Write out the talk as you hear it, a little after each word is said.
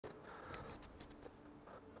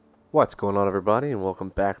What's going on, everybody, and welcome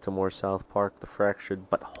back to more South Park: The Fractured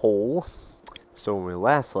But Whole. So when we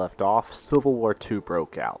last left off, Civil War II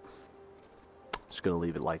broke out. Just gonna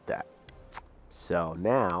leave it like that. So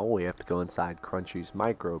now we have to go inside Crunchy's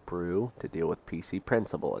microbrew to deal with PC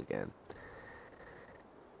Principal again.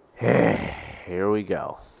 Here we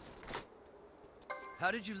go.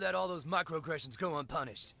 How did you let all those microaggressions go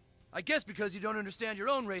unpunished? I guess because you don't understand your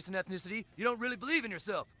own race and ethnicity, you don't really believe in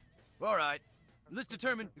yourself. All right, let's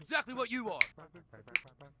determine exactly what you are.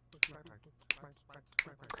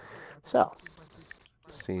 So,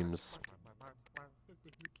 seems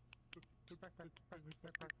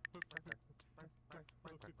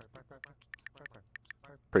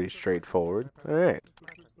pretty straightforward. Alright.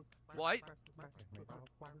 White.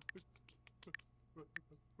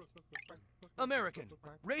 American.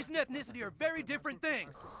 Race and ethnicity are very different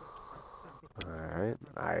things. Alright.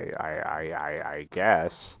 I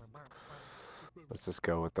guess. Let's just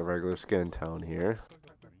go with the regular skin tone here.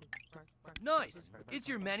 Nice. It's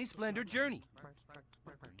your many splendor journey.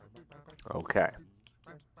 Okay.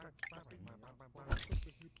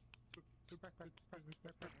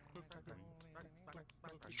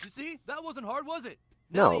 You see? That wasn't hard, was it?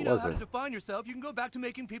 No, Now that you it know how to wasn't. define yourself, you can go back to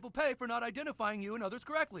making people pay for not identifying you and others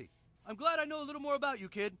correctly. I'm glad I know a little more about you,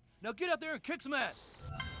 kid. Now get out there and kick some ass.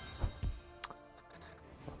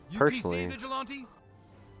 You Personally, PC vigilante?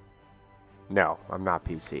 no, I'm not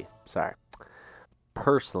PC. Sorry.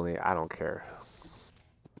 Personally, I don't care.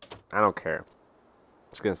 I don't care.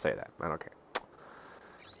 Just gonna say that. I don't care.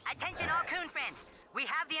 Attention all Coon friends. We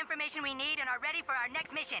have the information we need and are ready for our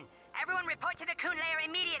next mission. Everyone report to the Coon lair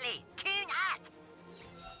immediately. Coon at!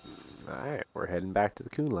 Alright, we're heading back to the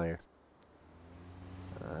Coon lair.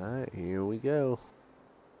 Alright, here we go.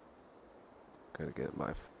 Gotta get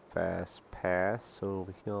my fast pass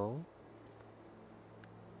over here.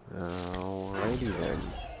 Alrighty then.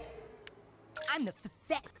 I'm the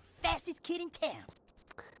fastest kid in town.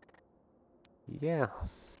 Yeah.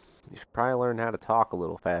 You should probably learn how to talk a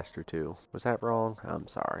little faster too. Was that wrong? I'm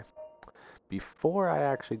sorry. Before I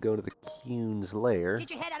actually go to the Coon's lair...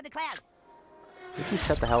 Get your head out of the clouds. Would you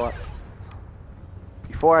shut the hell up?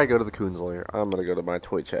 Before I go to the Coon's lair, I'm gonna go to my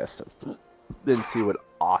toy chest and then see what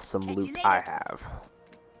awesome Catch you loot later. I have.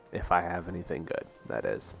 If I have anything good, that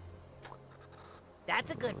is.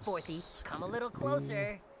 That's a good fourthy. Come a little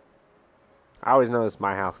closer. I always notice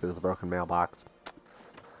my house goes to the broken mailbox.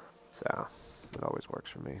 So, it always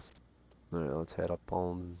works for me. Alright, let's head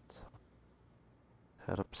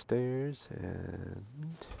upstairs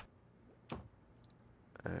and...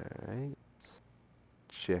 Alright.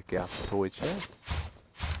 Check out the toy chest.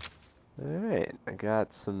 Alright, I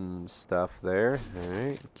got some stuff there.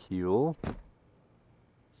 Alright, cool.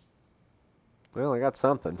 Well, I got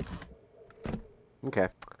something. Okay.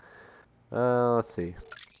 Let's see.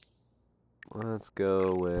 Let's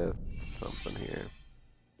go with something here.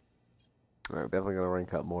 Alright, definitely gonna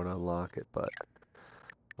rank up more to unlock it, but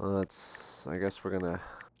I guess we're gonna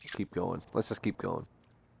keep going. Let's just keep going.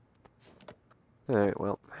 Alright,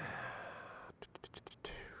 well.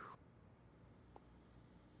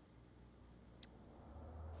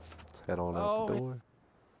 Let's head on out the door.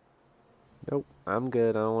 Nope, I'm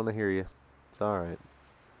good. I don't want to hear you. It's alright.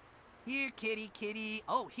 Here, kitty, kitty.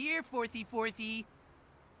 Oh, here, fourthy, fourthy.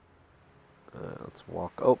 Let's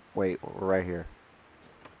walk. Oh, wait, we're right here.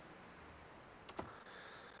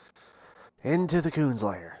 Into the Coon's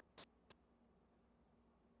lair.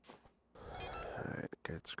 Alright,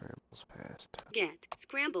 get scrambles fast. Get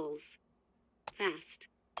scrambles fast.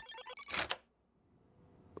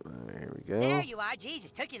 Here we go. There you are. Jesus,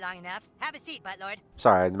 took you long enough. Have a seat, Buttlord.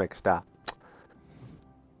 Sorry, I had to make a stop.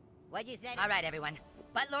 What'd you say? All right, everyone.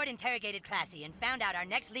 Buttlord interrogated Classy and found out our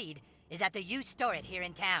next lead is at the U-Store-It here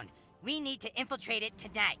in town. We need to infiltrate it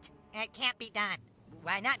tonight. It can't be done.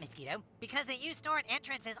 Why not, Mosquito? Because the U-Store-It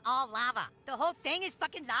entrance is all lava. The whole thing is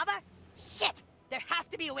fucking lava? Shit! There has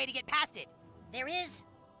to be a way to get past it. There is.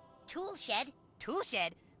 TOOLSHED.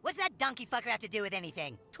 TOOLSHED? What's that donkey fucker have to do with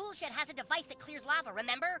anything? TOOLSHED has a device that clears lava,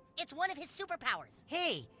 remember? It's one of his superpowers.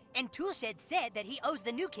 Hey, and TOOLSHED said that he owes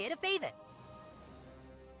the new kid a favor.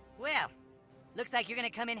 Well, looks like you're gonna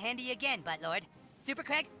come in handy again, Buttlord. Super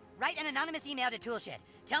Craig, write an anonymous email to TOOLSHED.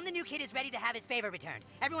 Tell him the new kid is ready to have his favor returned.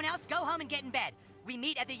 Everyone else, go home and get in bed. We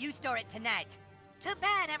meet at the U-Store-It tonight. Too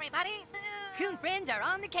bad, everybody. Coon friends are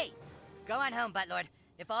on the case. Go on home, Buttlord.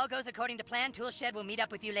 If all goes according to plan, TOOLSHED will meet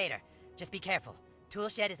up with you later. Just be careful.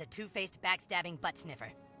 TOOLSHED is a two-faced, backstabbing butt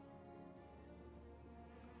sniffer.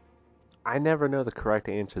 I never know the correct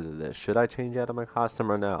answer to this. Should I change out of my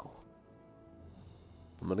costume or no?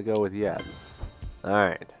 I'm gonna go with yes.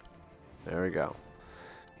 Alright. There we go.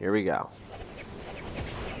 Here we go.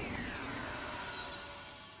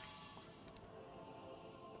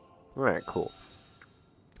 Alright, cool.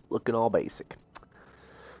 Looking all basic.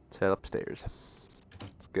 Let's head upstairs.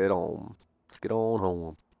 Let's get home. Let's get on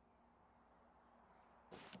home.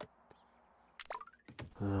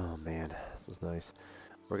 Oh man, this is nice.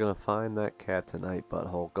 We're gonna find that cat tonight,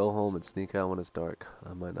 butthole. Go home and sneak out when it's dark.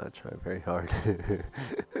 I might not try very hard.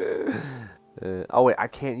 Oh wait, I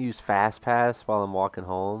can't use Fast Pass while I'm walking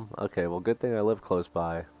home? Okay, well good thing I live close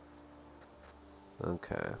by.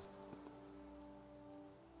 Okay.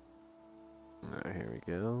 Alright, here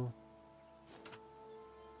we go.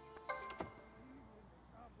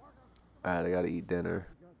 Alright, I gotta eat dinner.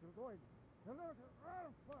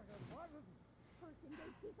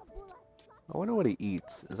 I wonder what he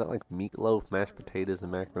eats. Is that like meatloaf, mashed potatoes,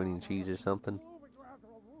 and macaroni and cheese or something?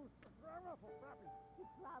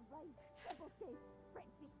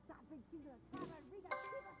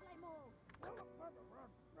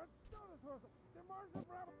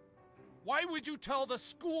 Why would you tell the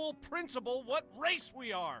school principal what race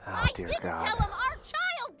we are? Oh, I didn't tell him, our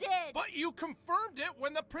child did! But you confirmed it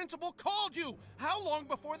when the principal called you. How long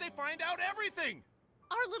before they find out everything?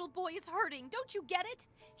 Our little boy is hurting, don't you get it?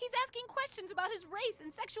 He's asking questions about his race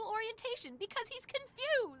and sexual orientation because he's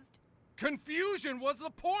confused. Confusion was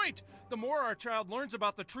the point. The more our child learns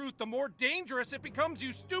about the truth, the more dangerous it becomes,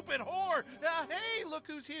 you stupid whore. Hey, look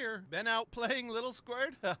who's here. Been out playing, little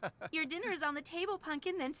squirt? Your dinner is on the table,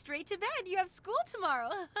 Pumpkin, then straight to bed. You have school tomorrow.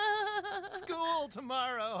 School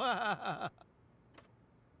tomorrow.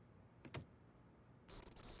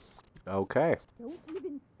 Okay. Don't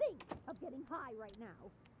even think of getting high right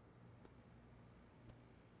now.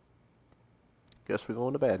 Guess we're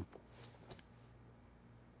going to bed.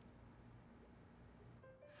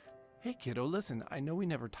 Hey, kiddo, listen, I know we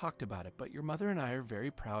never talked about it, but your mother and I are very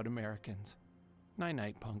proud Americans.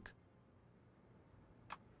 Night-night, punk.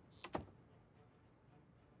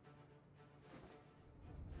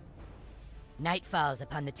 Night falls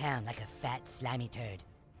upon the town like a fat, slimy turd.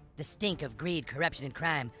 The stink of greed, corruption, and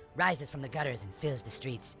crime rises from the gutters and fills the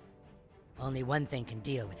streets. Only one thing can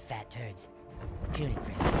deal with fat turds. Coon and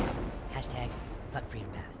friends. Hashtag fuck freedom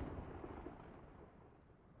pals.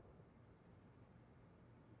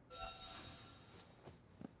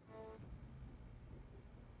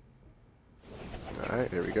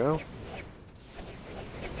 Alright, here we go.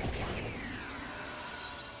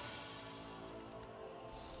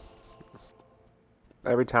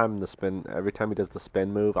 Every time he does the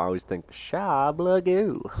spin move, I always think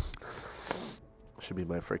Shablagoo. Should be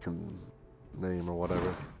my freaking name or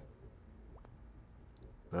whatever.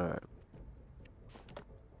 Alright.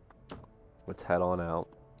 Let's head on out.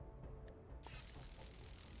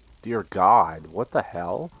 Dear God, what the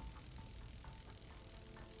hell?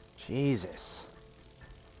 Jesus.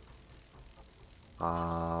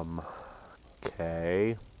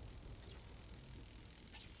 Okay.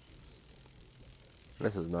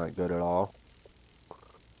 This is not good at all.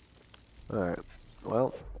 Alright,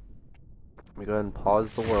 well, let me go ahead and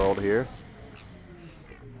pause the world here.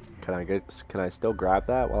 Can I still grab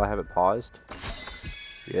that while I have it paused?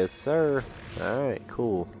 Yes, sir. Alright,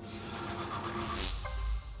 cool.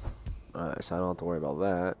 Alright, so I don't have to worry about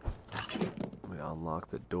that. Let me unlock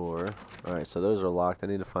the door. Alright, so those are locked. I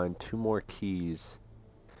need to find 2 more keys.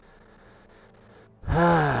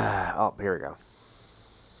 Oh, here we go.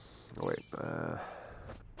 Oh, wait,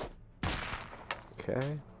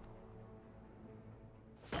 okay.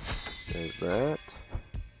 There's that.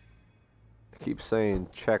 I keep saying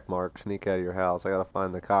check mark, sneak out of your house. I gotta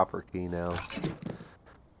find the copper key now.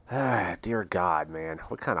 Ah, dear God, man.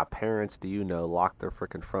 What kind of parents do you know lock their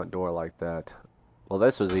frickin' front door like that? Well,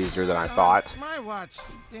 this was easier than I thought. My watch,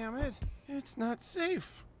 damn it. It's not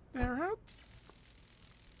safe. They're out.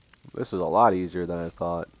 This was a lot easier than I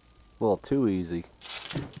thought. A little too easy.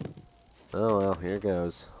 Oh well, here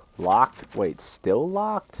goes. Locked? Wait, still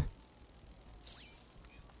locked?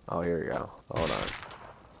 Oh, here we go. Hold on.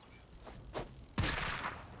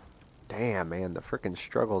 Damn, man, the frickin'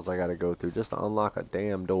 struggles I gotta go through just to unlock a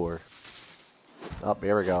damn door. Oh,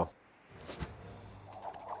 here we go.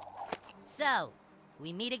 So,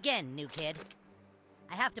 we meet again, new kid.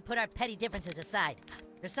 I have to put our petty differences aside.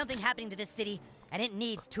 There's something happening to this city, and it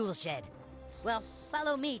needs TOOLSHED. Well,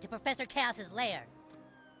 follow me to Professor Chaos's lair.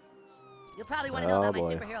 You'll probably want to know about my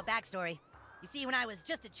superhero backstory. You see, when I was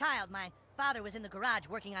just a child, my father was in the garage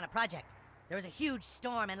working on a project. There was a huge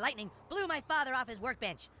storm, and lightning blew my father off his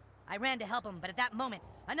workbench. I ran to help him, but at that moment,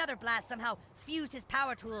 another blast somehow fused his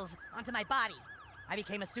power tools onto my body. I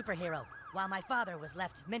became a superhero, while my father was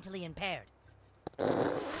left mentally impaired. There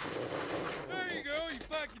you go, you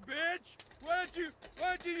fucking you bitch! Why'd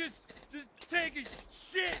you just take a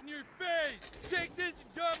shit in your face? Take this,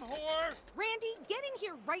 you dumb whore! Randy, get in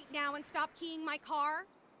here right now and stop keying my car.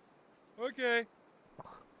 Okay.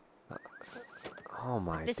 Oh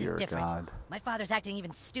my This dear is different. God. My father's acting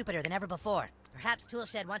even stupider than ever before. Perhaps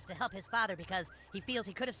TOOLSHED wants to help his father because he feels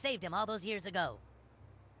he could have saved him all those years ago.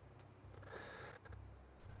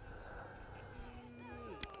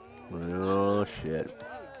 Oh shit.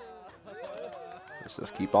 Let's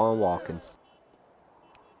just keep on walking.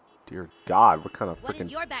 Dear God, what kind of What is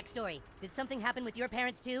freaking... your backstory? Did something happen with your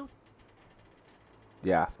parents too?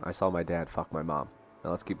 Yeah, I saw my dad fuck my mom.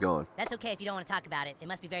 Now let's keep going. That's okay if you don't want to talk about it. It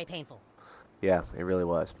must be very painful. Yeah, it really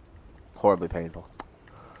was. Horribly painful.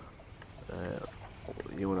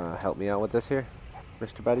 You wanna help me out with this here,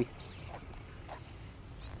 Mr. Buddy?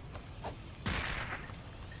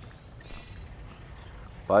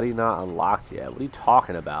 Buddy not unlocked yet. What are you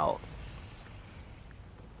talking about?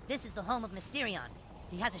 This is the home of Mysterion.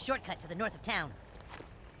 He has a shortcut to the north of town.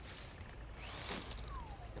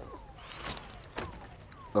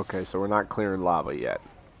 Okay, so we're not clearing lava yet.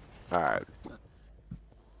 Alright.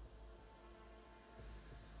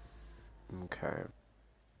 Okay.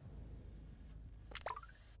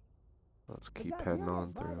 Let's keep heading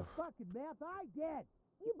on through. Fucking meth I get.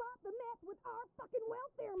 You bought the meth with our fucking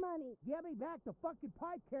welfare money. Give me back the fucking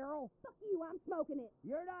pipe, Carol. Fuck you, I'm smoking it.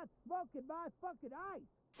 You're not smoking my fucking ice.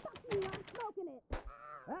 Fuck you, I'm smoking it.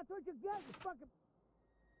 That's what you get, you fucking...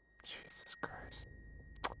 Jesus Christ.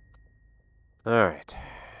 Alright.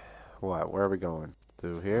 What? Where are we going?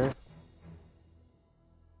 Through here?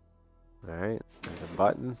 Alright. There's a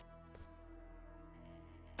button.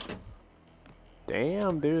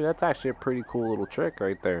 Damn, dude. That's actually a pretty cool little trick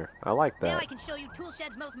right there. I like Now I that. can show you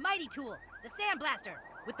TOOLSHED's most mighty tool, the Sand Blaster.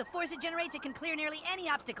 With the force it generates, it can clear nearly any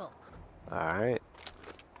obstacle. Alright.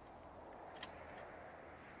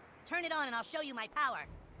 Turn it on and I'll show you my power.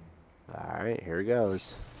 Alright, here it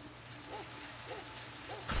goes.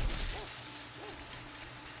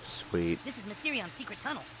 Sweet. This is Mysterion's secret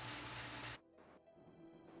tunnel.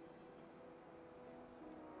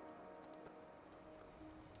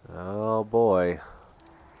 Oh boy.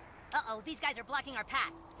 Uh-oh, these guys are blocking our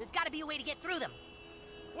path. There's gotta be a way to get through them.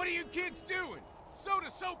 What are you kids doing? Soda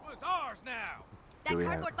Sopa's ours now! That Do we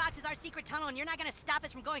cardboard box is our secret tunnel and you're not gonna stop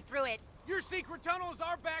us from going through it. Your secret tunnel is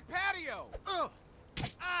our back patio! Ugh!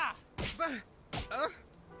 Ah!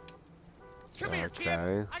 Come here, kid!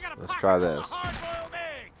 Okay, I got a let's pocket try full of this. hard-boiled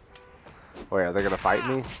eggs! Wait, are they gonna fight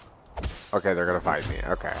me? Okay, they're gonna fight me.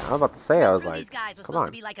 Okay, I was about to say, Going I was through like, these guys was come supposed on.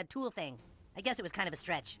 to be like a tool thing. I guess it was kind of a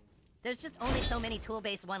stretch. There's just only so many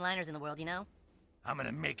tool-based one-liners in the world, you know? I'm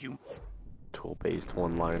gonna make you Tool-based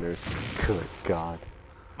one-liners. Good God.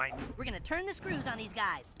 my... We're gonna turn the screws on these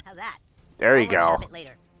guys. How's that? There you I'll go. workshop it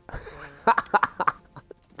later.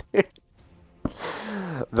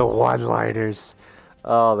 The one-liners.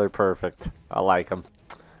 Oh, they're perfect. I like them.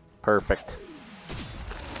 Perfect.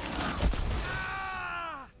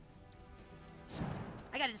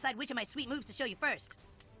 I gotta decide which of my sweet moves to show you first.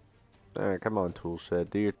 Alright, come on, TOOLSHED.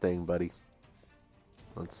 Do your thing, buddy.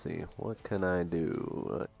 Let's see. What can I do?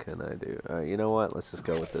 What can I do? Alright, you know what? Let's just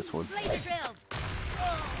go with this one. Laser drills!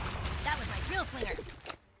 That was my drill slinger.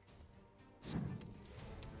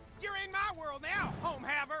 You're in my world now, home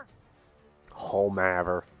haver.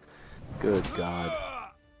 Homehaver. Good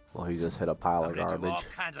God. Well, he just hit a pile of I'm gonna do all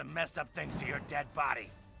garbage. kinds of messed up things to your dead body.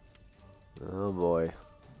 Oh boy.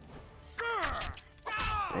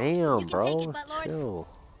 Damn, You can bro. take it, Buttlord. Chill.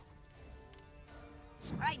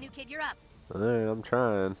 Alright, new kid, you're up. Alright, I'm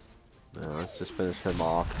trying. Let's just finish him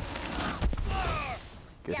off.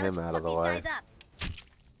 Get Yeah, him let's out of fuck the way. these guys up.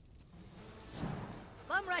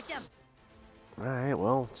 Bum rush him. Alright,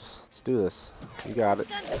 well, just let's do this. You got it.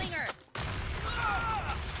 Gunslinger.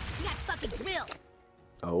 You got fucking drill.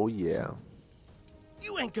 Oh yeah.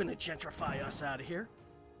 You ain't gonna gentrify us out of here.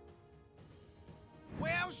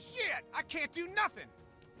 Well, shit, I can't do nothing.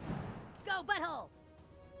 Go, butthole.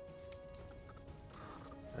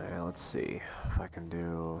 Alright, let's see if I can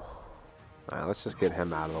do... Alright, let's just get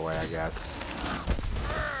him out of the way, I guess.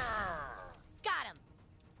 Got him.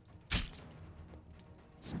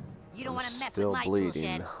 You don't want to mess Still with my bleeding.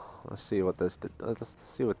 TOOLSHED. Let's see what this... Let's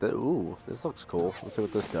see what the... Ooh, this looks cool. Let's see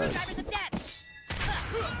what this does. Drivers of death.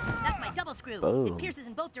 That's my double screw. Boom. It pierces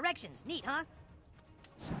in both directions. Neat, huh?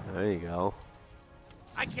 There you go.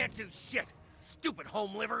 I can't do shit, stupid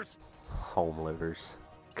home livers. Home livers.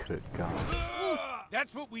 Good God.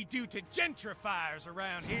 That's what we do to gentrifiers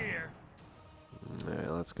around here.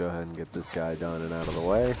 Alright, let's go ahead and get this guy done and out of the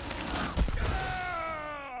way.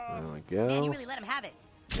 There we Man, you go. really let him have it.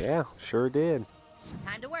 Yeah, sure did.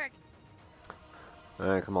 Time to work.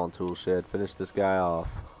 Alright, come on, Toolshed. Finish this guy off.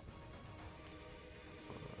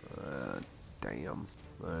 Damn.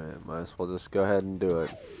 Alright, might as well just go ahead and do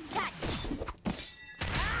it.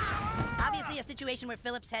 Obviously a situation where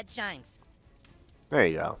Philip's head shines. There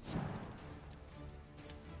you go.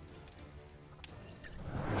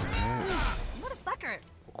 Motherfucker!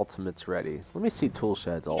 Ultimate's ready. Let me see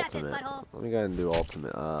Toolshed's You got this, ultimate. butthole. Let me go ahead and do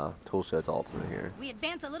ultimate. Toolshed's ultimate here. We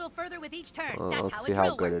advance a little further with each turn. Well, That's let's how see a how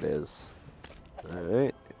drill good works. it is.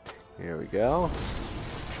 Alright. Here we go.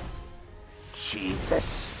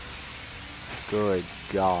 Jesus. Good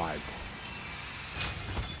God.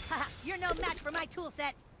 Haha, you're no match for my tool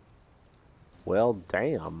set. Well,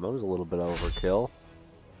 damn. That was a little bit overkill.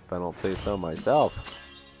 If I don't say so myself.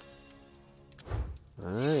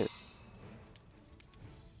 Alright.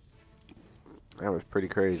 That was pretty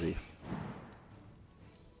crazy.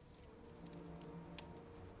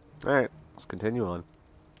 Alright. Let's continue on.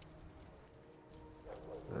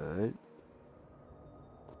 Alright.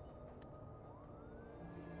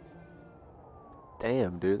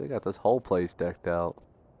 Damn, dude, they got this whole place decked out.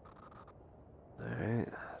 Alright,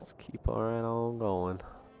 let's keep right on going.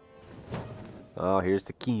 Oh, here's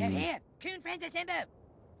the key. They're here. Coon friends assemble.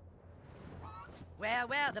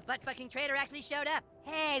 Well, the butt-fucking traitor actually showed up.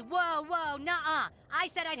 Hey, whoa, nuh-uh. I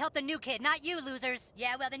said I'd help the new kid, not you losers.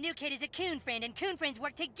 Yeah, well, the new kid is a coon friend, and coon friends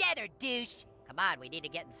work together, douche. Come on, we need to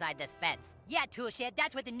get inside this fence. Yeah, Toolshed,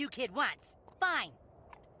 that's what the new kid wants. Fine.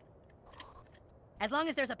 As long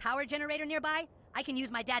as there's a power generator nearby, I can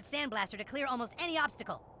use my dad's sandblaster to clear almost any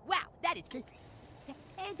obstacle. Wow, that is good.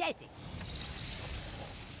 Fantastic.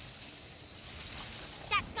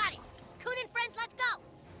 That's got it. Coon and friends, let's go.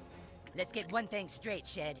 Let's get one thing straight,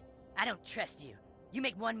 Shed. I don't trust you. You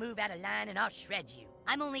make one move out of line and I'll shred you.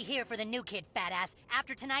 I'm only here for the new kid, fat ass.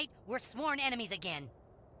 After tonight, we're sworn enemies again.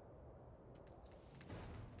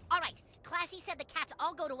 All right, Classy said the cats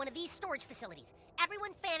all go to one of these storage facilities.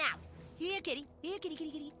 Everyone fan out. Here, kitty. Here, kitty,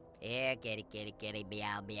 kitty, kitty. Here, kitty, kitty, kitty,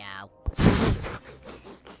 meow, meow.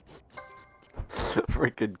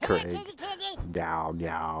 Freaking Here, Craig. kitty, kitty. Meow,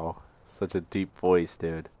 meow. Such a deep voice,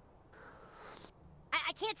 dude.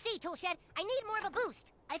 I can't see, Toolshed. I need more of a boost.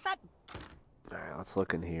 I thought... Alright, let's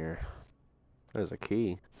look in here. There's a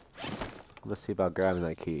key. Let's see about grabbing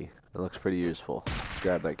that key. It looks pretty useful. Let's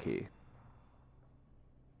grab that key.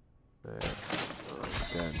 Alright.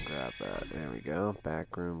 Let's go ahead and grab that. There we go.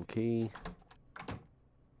 Backroom key.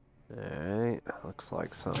 Alright. Looks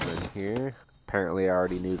like something here. Apparently I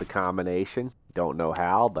already knew the combination. Don't know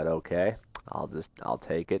how, but okay. I'll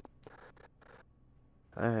take it.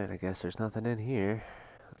 Alright, I guess there's nothing in here.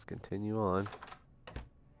 Let's continue on.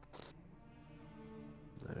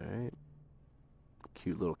 Alright.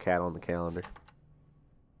 Cute little cat on the calendar.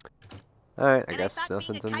 Alright, I guess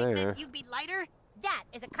nothing's in there. You'd be lighter? That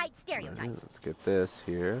is a kite stereotype. Alright, let's get this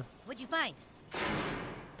here. What'd you find?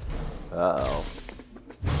 Uh-oh.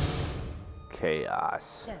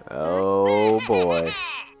 Chaos. Oh boy.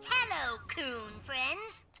 Hello, Coon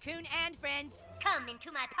friends. Coon and friends. Come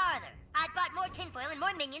into my parlor. I bought more tinfoil and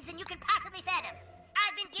more minions than you can possibly fathom.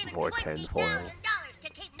 I've been given More $20,000 tinfoil. to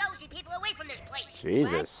keep nosy people away from this place.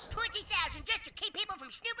 Jesus. What? $20,000 just to keep people from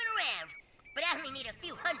snooping around. But I only need a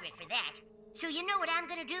few hundred for that. So you know what I'm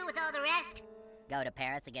gonna do with all the rest? Go to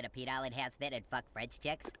Paris to get a pedal enhancement and fuck French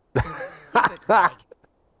chicks? Wrong!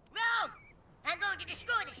 I'm going to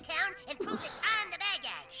destroy this town and prove that I'm the bad guy,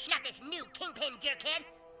 not this new kingpin jerkhead.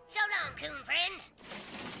 So long, Coon friends.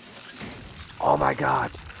 Oh my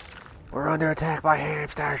god. We're under attack by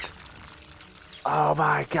hamsters. Oh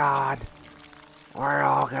my god. We're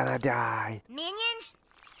all gonna die. Minions?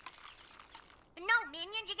 No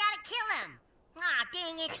minions, you gotta kill them. Aw,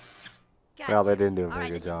 dang it. Well, they didn't do a very Alright,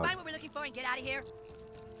 good let's just job. find what we're looking for and get out of here.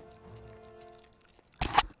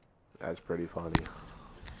 That's pretty funny.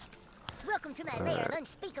 Welcome to my lair of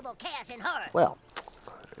unspeakable chaos and horror. Well,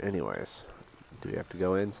 anyways. Do we have to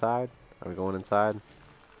go inside? Are we going inside?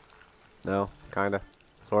 No? Kinda?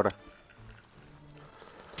 Sorta?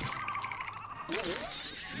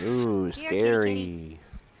 Ooh, Here, kitty, scary. kitty.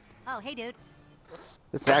 Oh, hey, dude.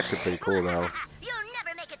 This is actually pretty cool, though. You'll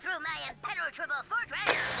never make it through my impenetrable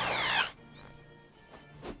fortress.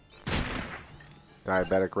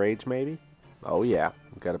 Diabetic rage, maybe? Oh, yeah.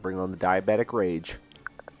 We've got to bring on the diabetic rage.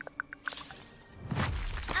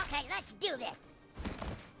 Okay, let's do this.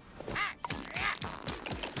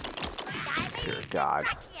 Dear God.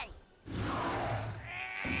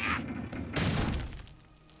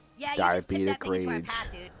 Yeah, you just tipped that Diabetic thing into our rage. path,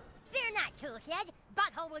 dude. They're not Toolshed.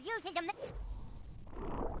 Butthole will use it to...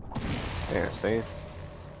 There, see?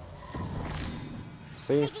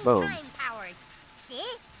 See? Using Boom. time powers. See?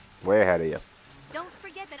 Way ahead of you. Don't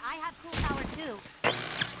forget that I have cool powers, too.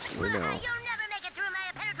 We know. You'll never make it through my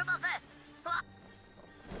impenetrable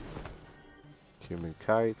Human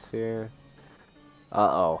kites here.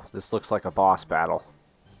 Uh-oh. This looks like a boss battle.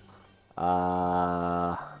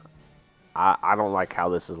 I don't like how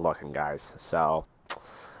this is looking, guys. So,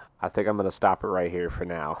 I think I'm going to stop it right here for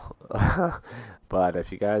now. But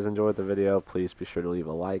if you guys enjoyed the video, please be sure to leave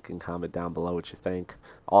a like and comment down below what you think.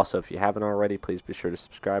 Also, if you haven't already, please be sure to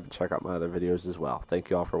subscribe and check out my other videos as well. Thank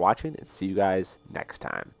you all for watching, and see you guys next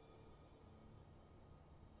time.